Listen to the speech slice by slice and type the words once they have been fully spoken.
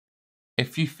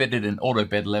If you fitted an auto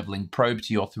bed leveling probe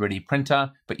to your 3D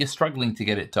printer, but you're struggling to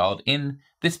get it dialed in,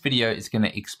 this video is going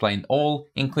to explain all,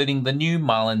 including the new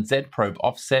Marlin Z Probe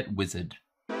Offset Wizard.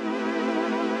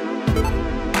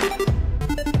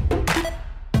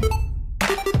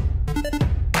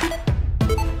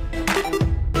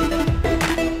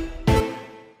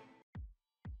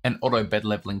 An auto bed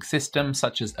leveling system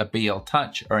such as a BL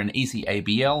Touch or an easy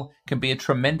ABL can be a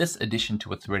tremendous addition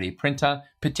to a 3D printer,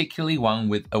 particularly one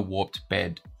with a warped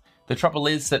bed. The trouble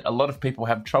is that a lot of people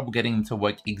have trouble getting them to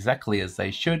work exactly as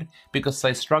they should because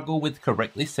they struggle with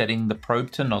correctly setting the probe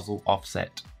to nozzle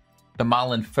offset. The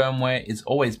Marlin firmware is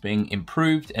always being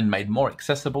improved and made more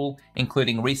accessible,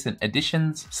 including recent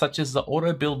additions such as the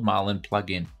Auto Build Marlin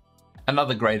plugin.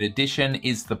 Another great addition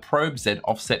is the Probe Z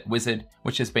Offset Wizard,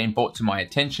 which has been brought to my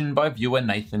attention by viewer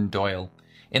Nathan Doyle.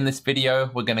 In this video,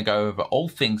 we're going to go over all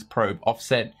things probe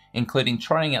offset, including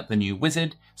trying out the new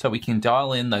wizard so we can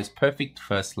dial in those perfect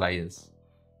first layers.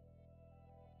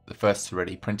 The first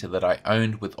 3D printer that I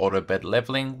owned with auto bed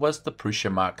leveling was the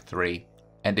Prusa Mark III,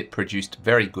 and it produced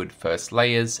very good first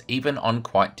layers even on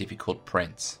quite difficult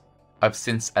prints. I've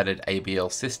since added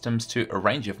ABL systems to a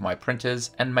range of my printers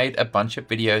and made a bunch of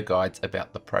video guides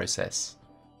about the process.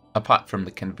 Apart from the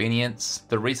convenience,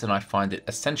 the reason I find it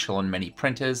essential on many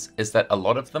printers is that a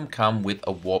lot of them come with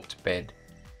a warped bed.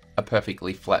 A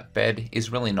perfectly flat bed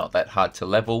is really not that hard to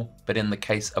level, but in the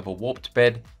case of a warped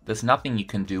bed, there's nothing you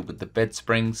can do with the bed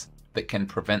springs that can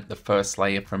prevent the first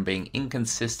layer from being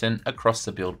inconsistent across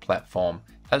the build platform,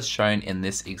 as shown in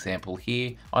this example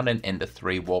here on an Ender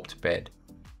 3 warped bed.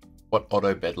 What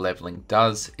auto bed leveling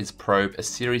does is probe a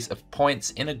series of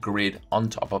points in a grid on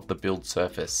top of the build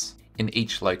surface, in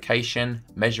each location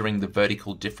measuring the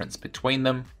vertical difference between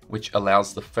them, which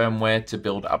allows the firmware to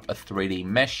build up a 3D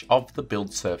mesh of the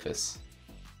build surface.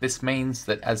 This means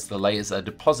that as the layers are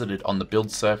deposited on the build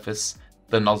surface,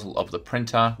 the nozzle of the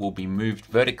printer will be moved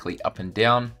vertically up and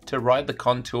down to ride the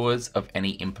contours of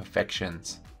any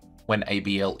imperfections. When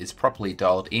ABL is properly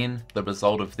dialed in, the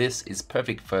result of this is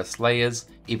perfect first layers,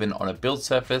 even on a build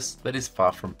surface that is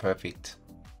far from perfect.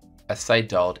 I say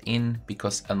dialed in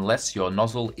because unless your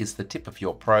nozzle is the tip of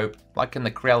your probe, like in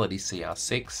the Creality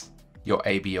CR6, your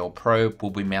ABL probe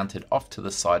will be mounted off to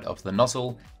the side of the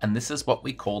nozzle, and this is what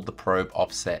we call the probe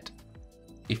offset.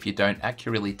 If you don't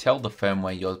accurately tell the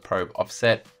firmware your probe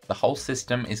offset, the whole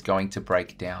system is going to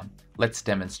break down. Let's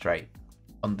demonstrate.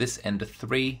 On this Ender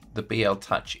 3, the BL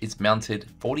Touch is mounted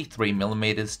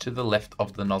 43mm to the left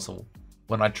of the nozzle.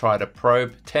 When I try to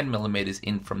probe 10mm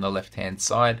in from the left hand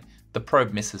side, the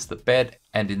probe misses the bed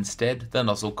and instead the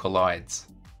nozzle collides.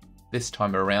 This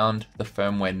time around, the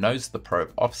firmware knows the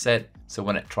probe offset, so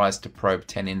when it tries to probe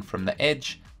 10 in from the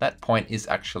edge, that point is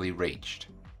actually reached.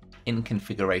 In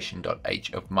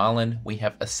configuration.h of Marlin, we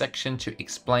have a section to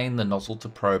explain the nozzle to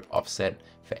probe offset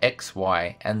for X,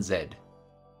 Y, and Z.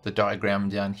 The diagram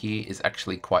down here is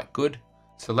actually quite good,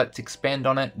 so let's expand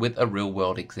on it with a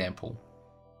real-world example.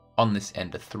 On this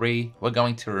Ender 3, we're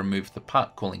going to remove the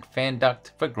part cooling fan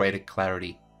duct for greater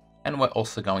clarity, and we're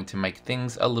also going to make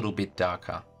things a little bit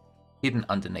darker. Hidden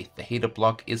underneath the heater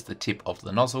block is the tip of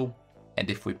the nozzle, and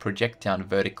if we project down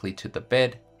vertically to the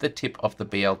bed, the tip of the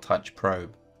BL Touch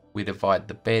probe. We divide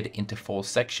the bed into 4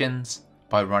 sections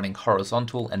by running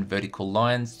horizontal and vertical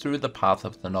lines through the path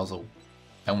of the nozzle.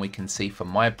 And we can see for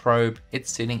my probe,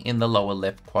 it's sitting in the lower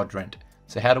left quadrant.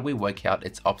 So how do we work out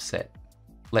its offset?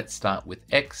 Let's start with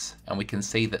X, and we can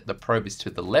see that the probe is to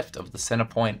the left of the center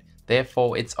point,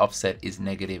 therefore its offset is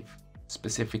negative.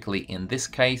 Specifically in this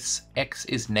case, X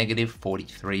is negative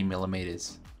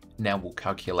 43mm. Now we'll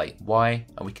calculate Y,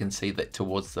 and we can see that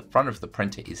towards the front of the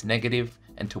printer is negative,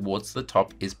 and towards the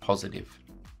top is positive.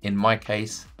 In my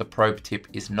case, the probe tip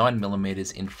is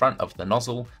 9mm in front of the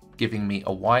nozzle, giving me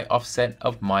a Y offset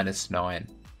of -9.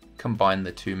 Combine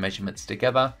the two measurements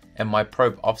together and my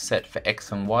probe offset for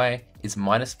X and Y is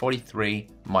 -43,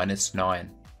 -9.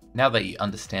 Now that you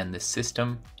understand this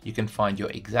system, you can find your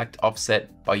exact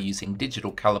offset by using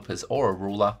digital calipers or a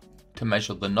ruler to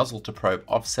measure the nozzle to probe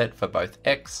offset for both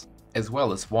X as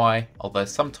well as Y, although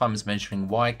sometimes measuring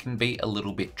Y can be a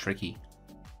little bit tricky.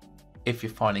 If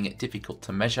you're finding it difficult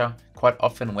to measure, quite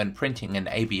often when printing an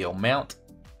ABL mount,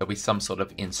 there'll be some sort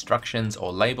of instructions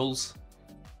or labels,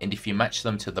 and if you match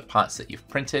them to the parts that you've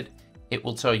printed, it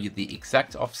will tell you the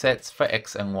exact offsets for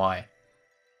X and Y.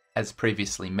 As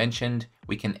previously mentioned,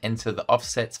 we can enter the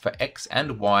offsets for X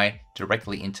and Y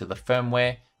directly into the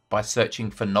firmware by searching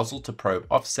for nozzle to probe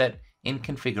offset in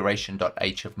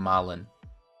configuration.h of Marlin.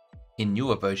 In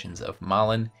newer versions of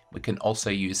Marlin, we can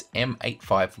also use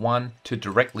M851 to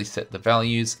directly set the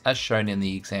values as shown in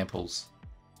the examples.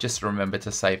 Just remember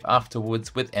to save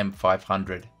afterwards with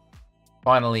M500.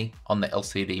 Finally, on the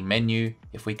LCD menu,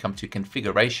 if we come to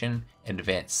Configuration,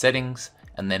 Advanced Settings,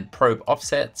 and then Probe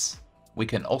Offsets, we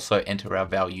can also enter our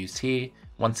values here.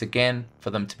 Once again, for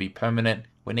them to be permanent,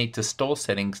 we need to store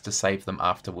settings to save them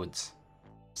afterwards.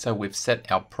 So we've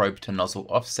set our probe to nozzle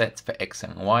offsets for X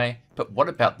and Y, but what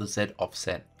about the Z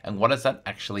offset, and what does that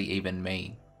actually even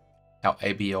mean? Our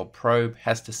ABL probe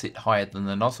has to sit higher than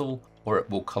the nozzle, or it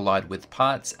will collide with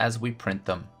parts as we print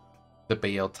them. The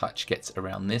BL Touch gets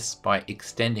around this by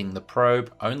extending the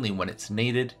probe only when it's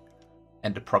needed,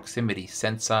 and a proximity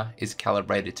sensor is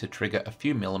calibrated to trigger a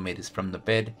few millimeters from the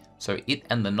bed so it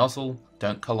and the nozzle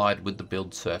don't collide with the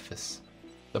build surface.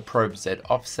 The probe Z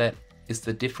offset is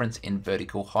the difference in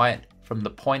vertical height from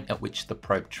the point at which the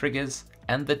probe triggers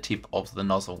and the tip of the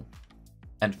nozzle.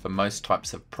 And for most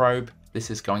types of probe, this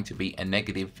is going to be a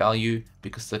negative value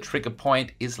because the trigger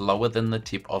point is lower than the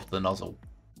tip of the nozzle.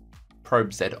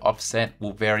 Probe Z offset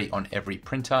will vary on every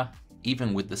printer,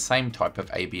 even with the same type of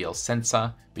ABL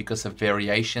sensor, because of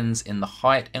variations in the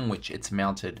height in which it's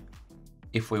mounted.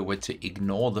 If we were to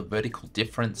ignore the vertical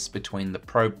difference between the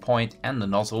probe point and the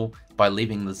nozzle by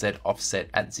leaving the Z offset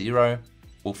at 0,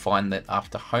 we'll find that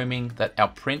after homing that our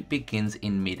print begins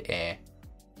in mid-air.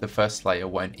 The first layer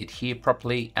won't adhere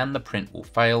properly and the print will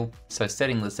fail, so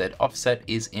setting the Z offset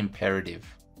is imperative.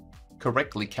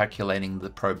 Correctly calculating the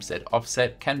probe Z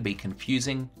offset can be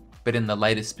confusing, but in the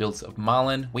latest builds of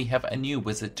Marlin, we have a new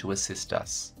wizard to assist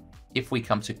us. If we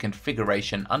come to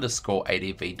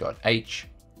configuration_adv.h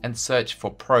and search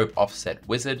for probe offset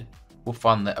wizard, we'll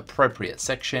find the appropriate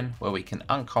section where we can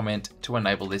uncomment to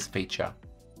enable this feature.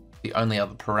 The only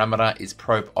other parameter is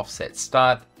probe offset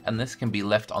start, and this can be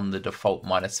left on the default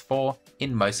 -4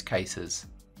 in most cases.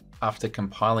 After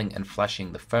compiling and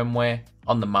flashing the firmware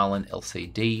on the Marlin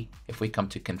LCD, if we come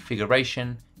to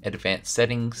Configuration, Advanced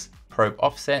Settings, Probe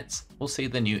Offsets, we'll see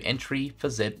the new entry for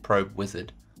Z Probe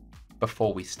Wizard.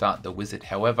 Before we start the wizard,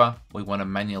 however, we want to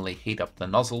manually heat up the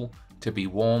nozzle to be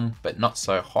warm but not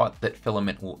so hot that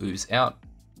filament will ooze out.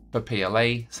 For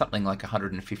PLA, something like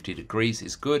 150 degrees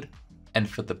is good, and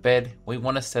for the bed, we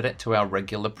want to set it to our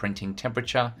regular printing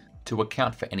temperature to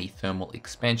account for any thermal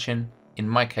expansion. In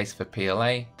my case for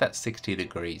PLA, that's 60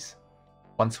 degrees.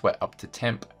 Once we're up to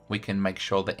temp, we can make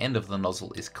sure the end of the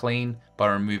nozzle is clean by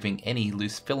removing any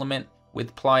loose filament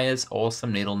with pliers or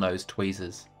some needle nose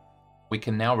tweezers. We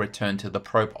can now return to the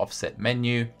probe offset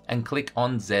menu and click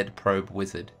on Z Probe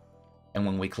Wizard. And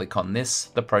when we click on this,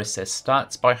 the process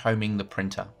starts by homing the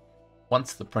printer.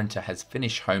 Once the printer has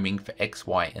finished homing for X,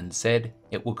 Y, and Z,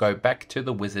 it will go back to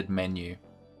the wizard menu.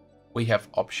 We have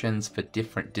options for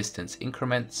different distance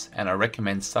increments, and I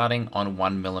recommend starting on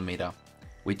 1mm.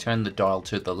 We turn the dial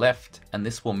to the left, and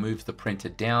this will move the printer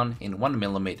down in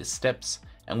 1mm steps,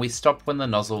 and we stop when the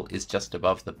nozzle is just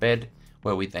above the bed,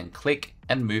 where we then click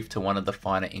and move to one of the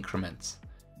finer increments.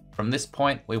 From this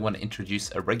point, we want to introduce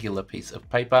a regular piece of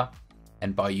paper,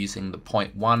 and by using the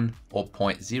 0.1 or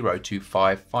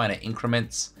 0.025 finer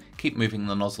increments, keep moving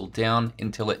the nozzle down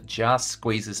until it just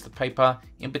squeezes the paper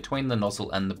in between the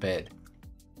nozzle and the bed.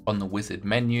 On the wizard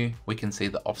menu, we can see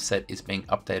the offset is being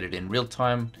updated in real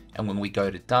time, and when we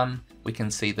go to done, we can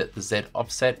see that the Z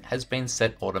offset has been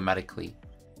set automatically.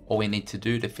 All we need to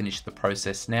do to finish the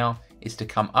process now is to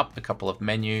come up a couple of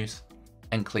menus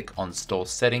and click on Store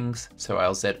Settings so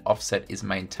our Z offset is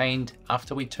maintained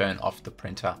after we turn off the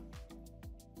printer.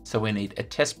 So we need a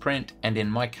test print, and in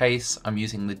my case, I'm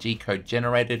using the G-code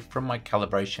generated from my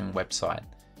calibration website.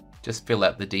 Just fill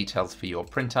out the details for your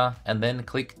printer and then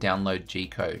click Download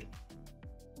G-code.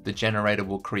 The generator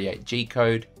will create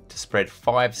G-code to spread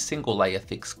 5 single layer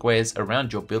thick squares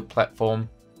around your build platform,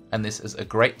 and this is a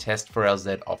great test for our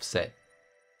Z offset.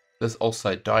 There's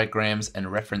also diagrams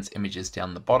and reference images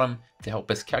down the bottom to help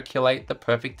us calculate the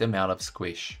perfect amount of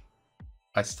squish.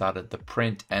 I started the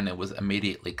print and it was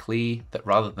immediately clear that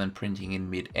rather than printing in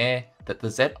mid-air, that the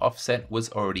Z offset was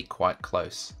already quite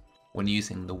close. When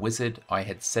using the wizard, I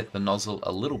had set the nozzle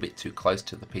a little bit too close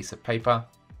to the piece of paper,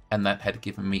 and that had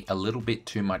given me a little bit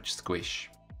too much squish.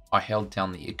 I held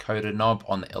down the encoder knob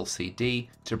on the LCD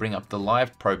to bring up the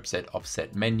live probe Z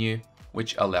offset menu,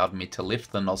 which allowed me to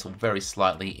lift the nozzle very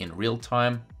slightly in real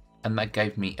time, and that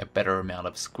gave me a better amount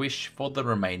of squish for the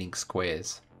remaining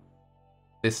squares.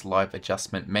 This live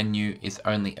adjustment menu is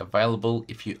only available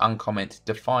if you uncomment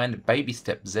define baby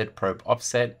step Z probe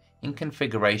offset in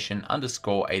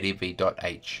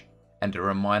configuration_adv.h. And a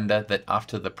reminder that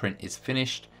after the print is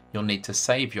finished, you'll need to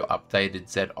save your updated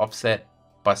Z offset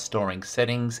by storing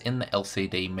settings in the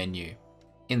LCD menu.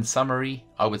 In summary,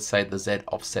 I would say the Z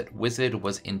offset wizard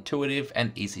was intuitive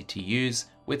and easy to use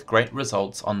with great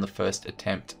results on the first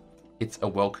attempt. It's a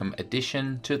welcome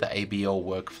addition to the ABL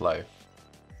workflow.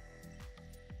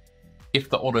 If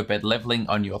the auto bed leveling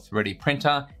on your 3D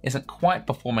printer isn't quite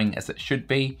performing as it should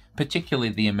be, particularly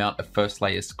the amount of first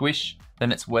layer squish,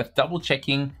 then it's worth double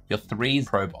checking your 3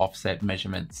 probe offset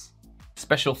measurements.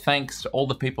 Special thanks to all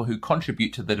the people who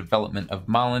contribute to the development of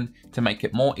Marlin to make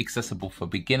it more accessible for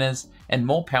beginners and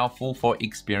more powerful for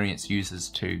experienced users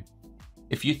too.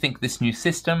 If you think this new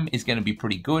system is going to be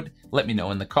pretty good, let me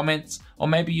know in the comments, or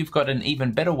maybe you've got an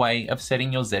even better way of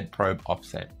setting your Z probe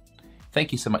offset.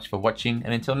 Thank you so much for watching,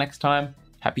 and until next time,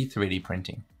 happy 3D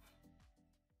printing.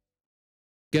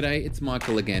 G'day, it's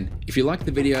Michael again. If you like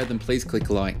the video, then please click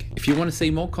like. If you want to see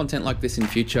more content like this in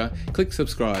future, click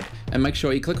subscribe and make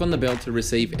sure you click on the bell to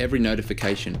receive every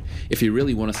notification. If you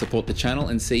really want to support the channel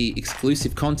and see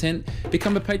exclusive content,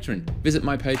 become a patron. Visit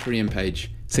my Patreon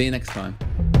page. See you next time.